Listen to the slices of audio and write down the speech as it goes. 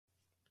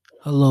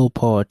Hello,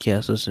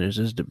 podcast listeners.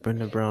 This is the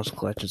Brendan Brown's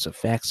Collections of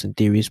Facts and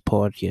Theories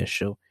podcast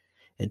show.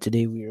 And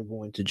today we are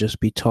going to just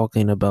be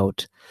talking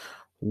about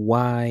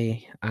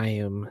why I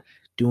am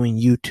doing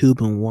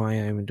YouTube and why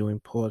I'm doing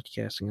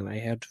podcasting. And I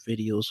have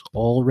videos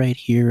all right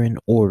here in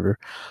order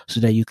so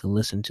that you can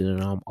listen to them.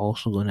 I'm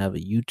also going to have a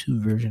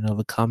YouTube version of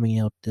it coming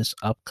out this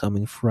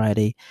upcoming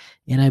Friday.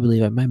 And I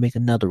believe I might make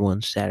another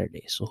one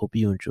Saturday. So hope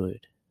you enjoy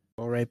it.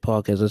 All right,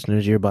 podcast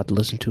listeners, you're about to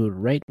listen to it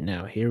right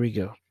now. Here we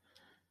go.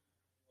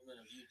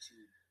 Of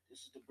YouTube. This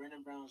is the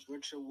Brendan Brown's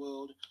Virtual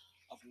World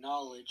of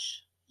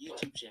Knowledge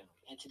YouTube channel.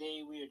 And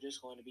today we are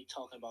just going to be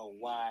talking about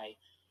why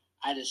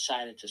I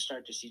decided to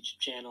start this YouTube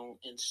channel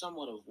and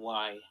somewhat of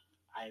why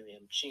I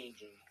am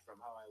changing from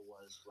how I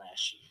was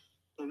last year.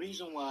 The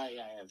reason why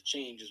I have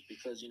changed is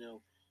because,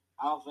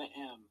 Alpha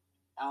M,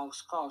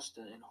 Alex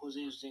Costa, and Jose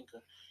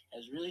Zinca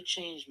has really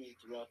changed me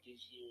throughout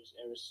these years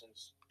ever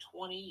since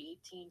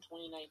 2018,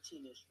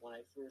 2019 is when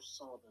I first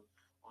saw them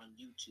on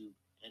YouTube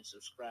and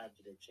subscribe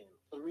to their channel.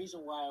 The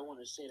reason why I want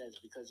to say that is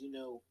because,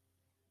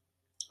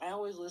 I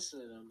always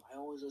listen to them.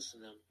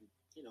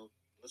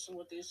 Listen to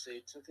what they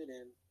say, took it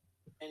in,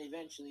 and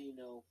eventually,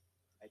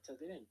 I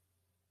took it in.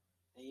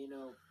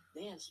 And,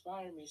 they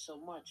inspired me so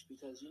much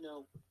because,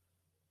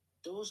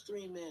 those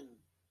three men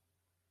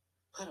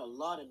put a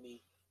lot in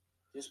me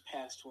this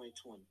past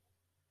 2020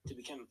 to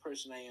become the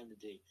person I am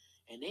today.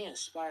 And they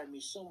inspired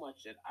me so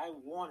much that I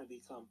want to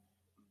become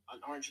an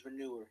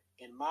entrepreneur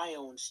in my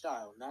own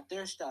style, not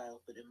their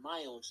style, but in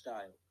my own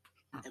style,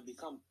 and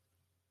become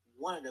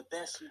one of the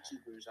best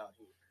YouTubers out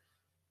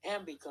here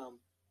and become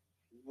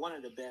one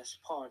of the best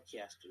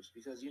podcasters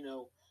because,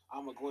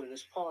 I'm going to go to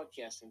this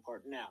podcasting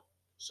part now.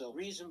 So,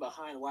 reason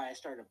behind why I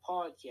started a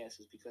podcast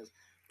is because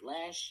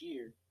last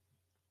year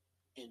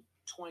in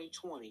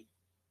 2020,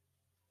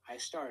 I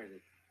started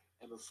it.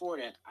 And before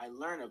that, I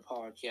learned a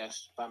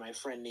podcast by my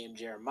friend named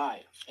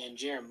Jeremiah. And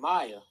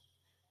Jeremiah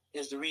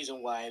is the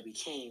reason why I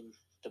became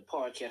the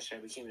podcaster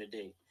I became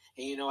today.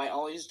 And I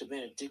always used to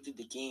been addicted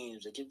to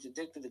games. I get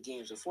addicted to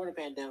games before the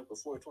pandemic,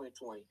 before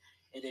 2020.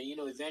 And then,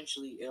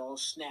 eventually it all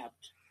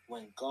snapped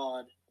when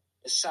God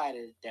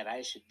decided that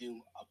I should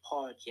do a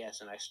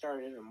podcast. And I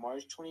started on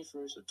March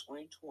 21st of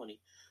 2020,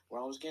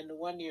 where I was getting to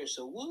 1 year.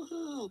 So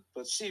woohoo!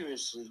 But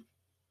seriously,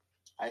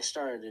 I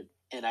started it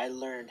and I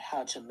learned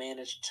how to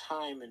manage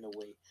time in a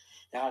way,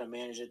 and how to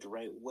manage it the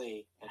right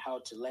way, and how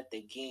to let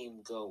the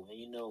game go.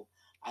 And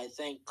I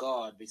thank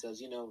God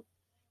because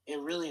it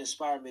really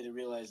inspired me to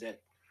realize that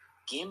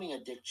gaming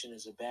addiction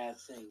is a bad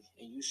thing,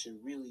 and you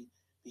should really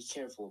be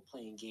careful of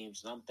playing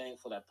games. And I'm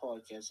thankful that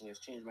podcasting has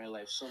changed my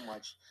life so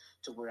much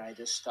to where I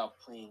just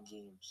stopped playing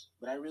games.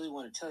 But I really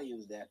want to tell you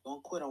is that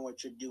don't quit on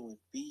what you're doing.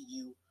 Be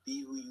you,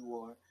 be who you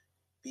are,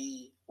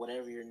 be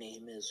whatever your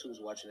name is who's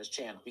watching this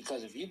channel.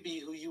 Because if you be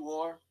who you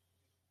are,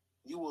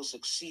 you will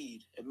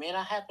succeed. It may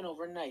not happen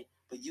overnight,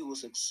 but you will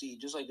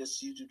succeed. Just like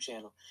this YouTube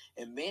channel.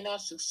 It may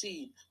not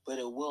succeed, but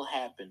it will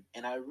happen.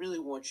 And I really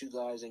want you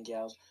guys and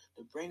gals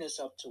to bring this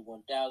up to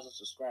 1,000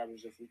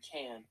 subscribers if we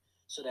can,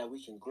 so that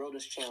we can grow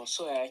this channel,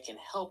 so that I can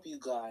help you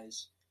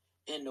guys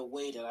in the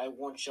way that I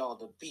want y'all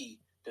to be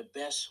the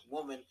best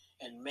woman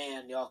and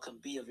man y'all can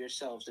be of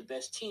yourselves, the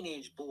best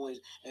teenage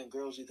boys and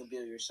girls you can be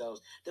of yourselves,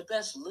 the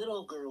best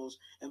little girls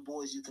and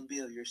boys you can be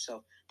of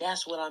yourself.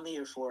 That's what I'm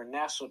here for, and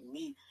that's what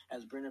me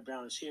as Brendan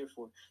Brown is here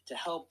for, to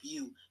help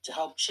you, to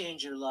help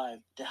change your life,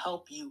 to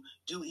help you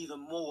do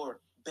even more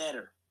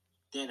better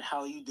than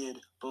how you did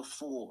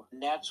before.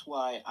 And that's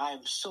why I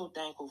am so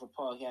thankful for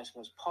podcasting,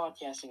 because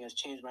podcasting has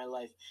changed my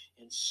life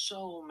in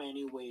so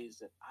many ways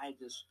that I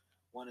just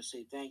want to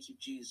say thank you,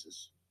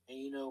 Jesus.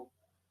 And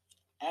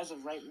as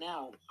of right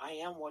now, I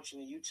am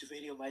watching a YouTube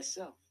video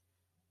myself,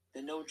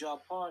 the No Job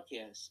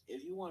Podcast.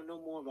 If you want to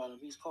know more about him,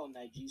 he's called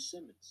Nige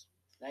Simmons.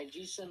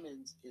 Nige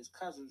Simmons is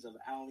cousins of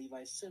Alan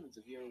Levi Simmons.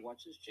 If you ever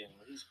watch his channel,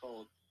 his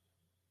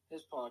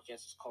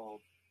podcast is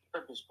called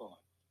Purpose Pod.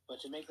 But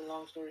to make a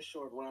long story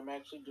short, what I'm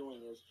actually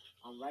doing is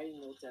I'm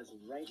writing notes as of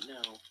right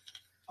now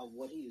of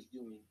what he is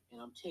doing, and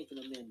I'm taking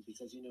them in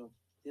because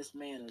this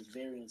man is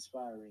very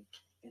inspiring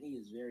and he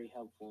is very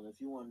helpful. And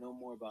if you want to know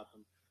more about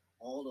him,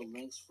 all the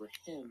links for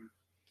him,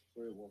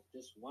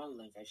 just one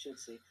link I should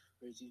say,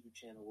 for his YouTube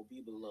channel will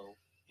be below.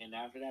 And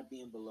after that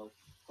being below,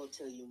 he'll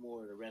tell you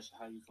more of the rest of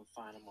how you can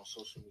find him on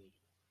social media.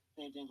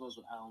 Same thing goes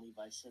with Alan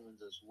Levi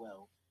Simmons as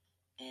well,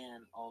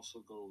 and also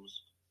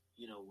goes,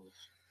 with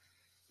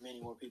many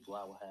more people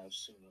I will have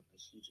soon on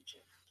this YouTube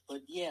channel.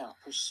 But yeah,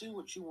 pursue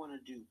what you want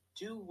to do.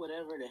 Do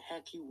whatever the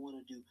heck you want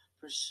to do.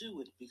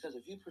 Pursue it, because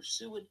if you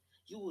pursue it,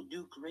 you will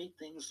do great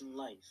things in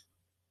life.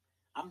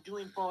 I'm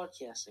doing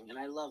podcasting and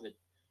I love it.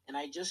 And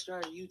I just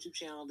started a YouTube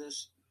channel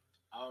this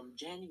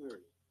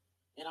January,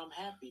 and I'm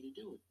happy to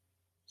do it.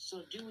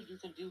 So do what you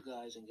can do,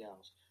 guys and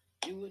gals.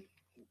 Do it,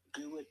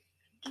 do it,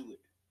 do it.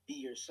 Be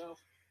yourself.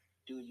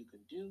 Do what you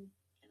can do.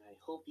 And I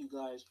hope you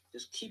guys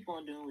just keep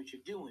on doing what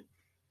you're doing,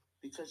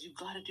 because you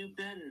got to do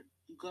better.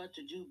 You got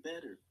to do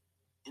better.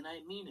 And I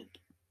mean it.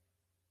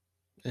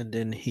 And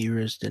then here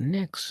is the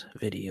next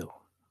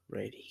video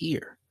right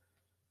here.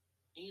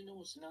 And you know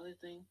what's another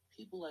thing?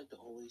 People like to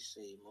always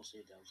say, most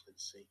of the adults like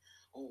to say,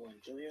 oh,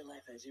 enjoy your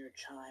life as you're a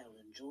child.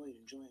 Enjoy it,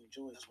 enjoy it,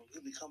 enjoy it. Because when you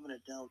become an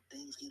adult,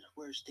 things get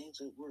worse, things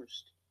get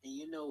worse. And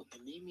you know,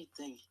 it made me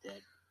think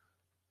that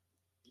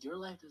your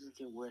life doesn't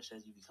get worse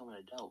as you become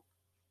an adult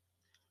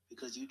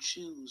because you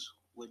choose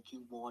what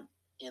you want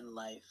in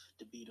life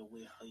to be the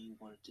way how you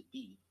want it to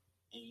be.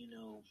 And you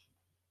know,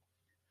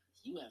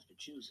 you have to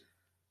choose it,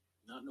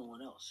 not no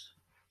one else.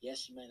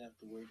 Yes, you might have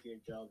to work your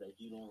job that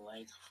you don't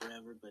like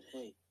forever, but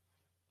hey,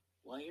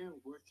 while you're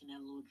working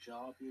that little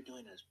job you're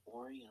doing that's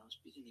boring, and I'm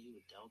speaking to you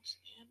adults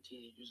and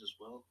teenagers as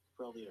well,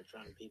 probably are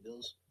trying to pay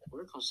bills,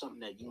 work on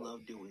something that you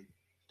love doing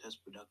that's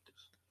productive.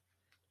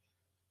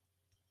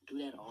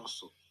 Do that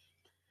also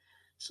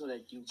so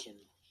that you can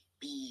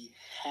be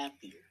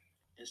happier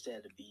instead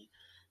of be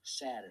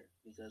sadder.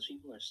 Because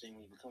people are saying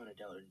when you become an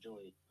adult,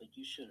 enjoy it, but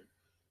you shouldn't.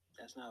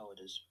 That's not how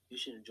it is. You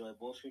should enjoy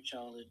both your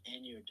childhood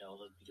and your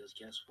adulthood because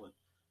guess what?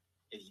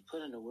 If you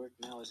put in the work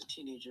now as a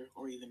teenager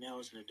or even now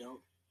as an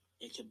adult,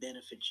 it can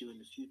benefit you in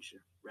the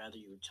future. Rather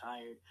you're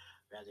tired,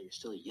 rather you're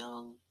still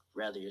young,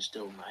 rather you're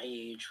still my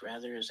age,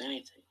 rather as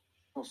anything.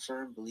 I'm a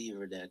firm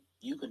believer that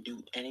you can do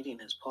anything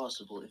that's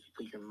possible if you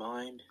put your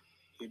mind,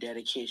 your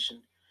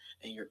dedication,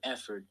 and your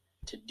effort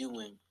to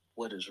doing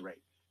what is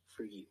right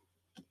for you.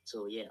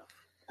 So yeah,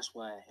 that's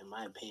why, in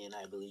my opinion,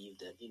 I believe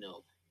that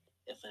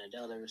if an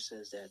adult ever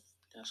says that,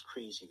 that's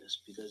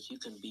craziness because you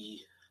can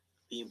be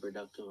being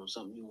productive on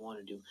something you want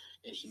to do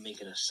if you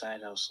make it a side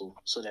hustle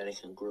so that it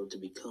can grow to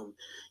become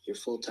your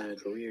full-time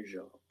career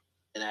job.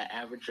 And that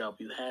average job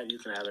you have, you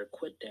can either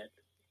quit that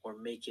or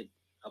make it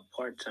a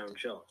part-time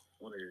job,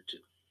 one of the two.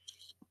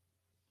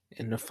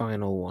 And the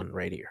final one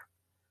right here.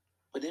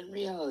 But in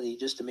reality,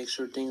 just to make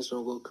sure things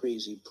don't go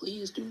crazy,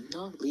 please do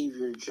not leave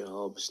your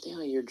job. Stay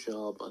on your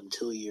job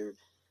until your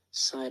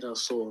side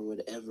hustle or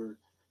whatever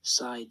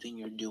side thing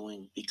you're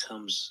doing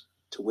becomes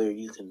to where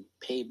you can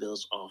pay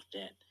bills off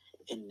that.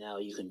 And now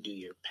you can do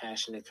your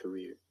passionate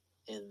career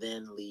and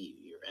then leave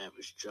your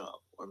average job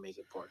or make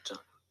it part time.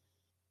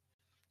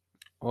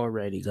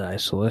 Alrighty,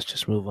 guys, so let's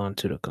just move on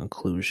to the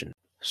conclusion.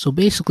 So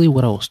basically,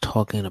 what I was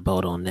talking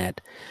about on that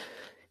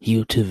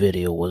YouTube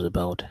video was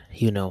about,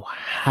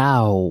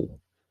 how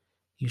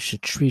you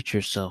should treat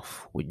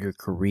yourself with your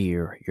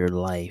career, your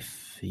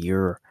life,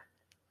 your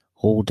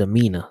whole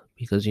demeanor.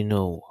 Because,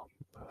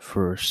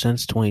 for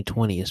since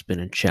 2020, it's been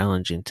a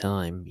challenging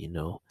time,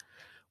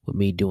 with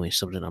me doing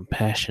something I'm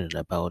passionate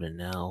about. And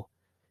now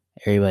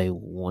everybody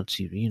wants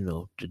you,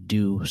 to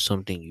do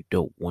something you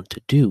don't want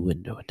to do.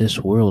 And this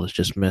world is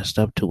just messed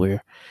up to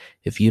where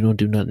if you don't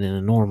do nothing in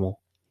the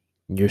normal,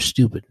 you're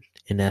stupid.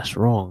 And that's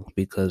wrong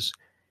because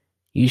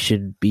you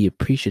should be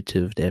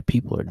appreciative that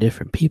people are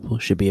different. People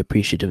should be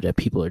appreciative that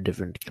people are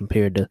different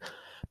compared to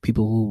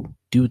people who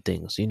do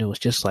things. It's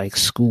just like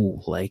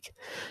school. Like,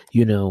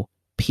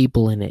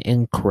 people in the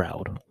in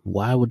crowd.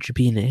 Why would you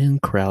be in the in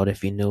crowd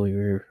if you know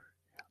you're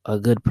a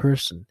good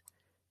person?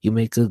 You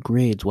make good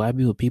grades. Why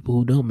be with people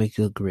who don't make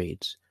good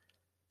grades?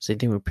 Same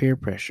thing with peer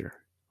pressure.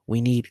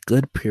 We need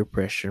good peer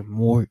pressure,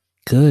 more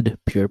good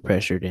peer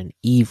pressure than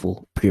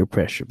evil peer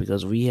pressure,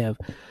 because we have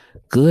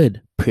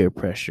good peer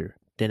pressure,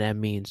 then that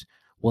means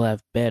we'll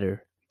have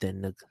better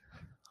than the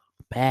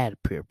bad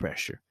peer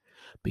pressure.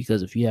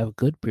 Because if you have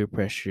good peer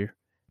pressure,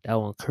 that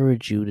will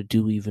encourage you to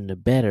do even the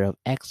better of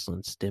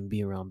excellence than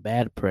be around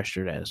bad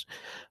pressure that's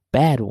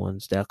bad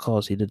ones that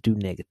cause you to do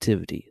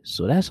negativity.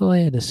 So that's all I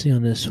had to say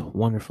on this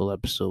wonderful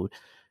episode.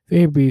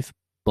 Very brief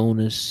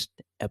bonus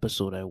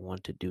episode I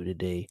want to do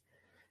today.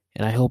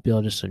 And I hope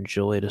y'all just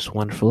enjoy this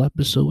wonderful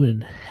episode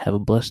and have a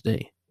blessed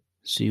day.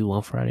 See you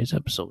on Friday's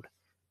episode.